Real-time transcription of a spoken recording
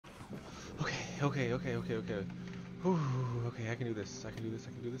Okay. Whew, okay, I can do this. I can do this.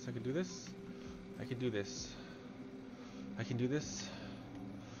 I can do this. I can do this. I can do this. I can do this.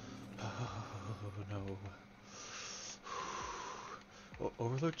 Oh no. Oh,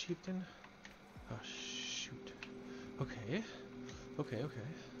 Overlord Chieftain? Oh shoot. Okay. Okay.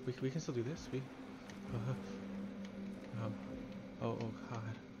 We can still do this. Oh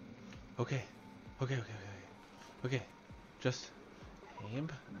god. Okay. Okay. Just aim.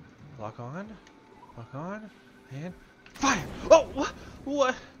 Lock on, and fire! Oh,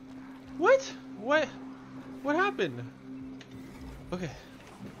 what? What happened? Okay,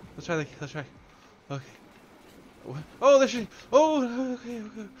 let's try. Okay. What? Oh, there she. Oh, okay.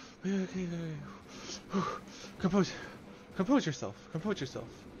 Whew. Compose yourself.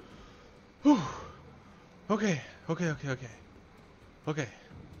 Whew. Okay.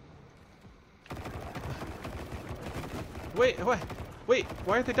 Wait, what? Wait,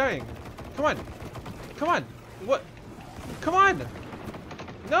 why aren't they dying? Come on! What? Come on!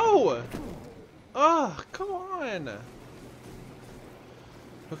 No! Oh, come on!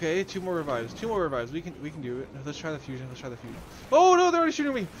 Okay, two more revives. We can do it. Let's try the fusion. Oh no, they're already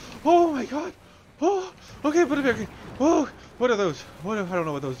shooting me! Oh my god! Oh, okay, put it back. Oh, what are those? I don't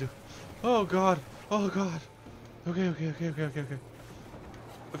know what those do. Oh god! Okay.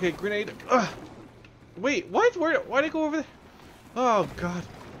 Okay, grenade. Ugh. Wait, what? Why'd I go over there? Oh god.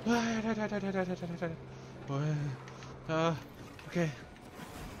 Okay.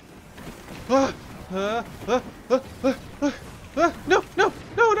 No.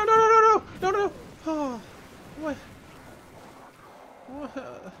 Oh, what?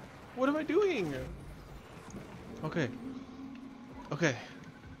 What am I doing? Okay.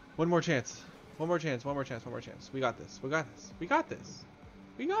 One more chance. We got this.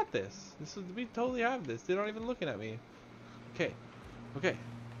 We totally have this. They're not even looking at me. Okay.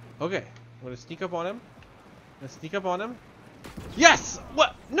 I'm gonna sneak up on him. Yes!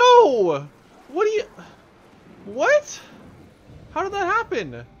 What? No! What do you... What? How did that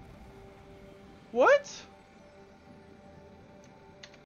happen? What?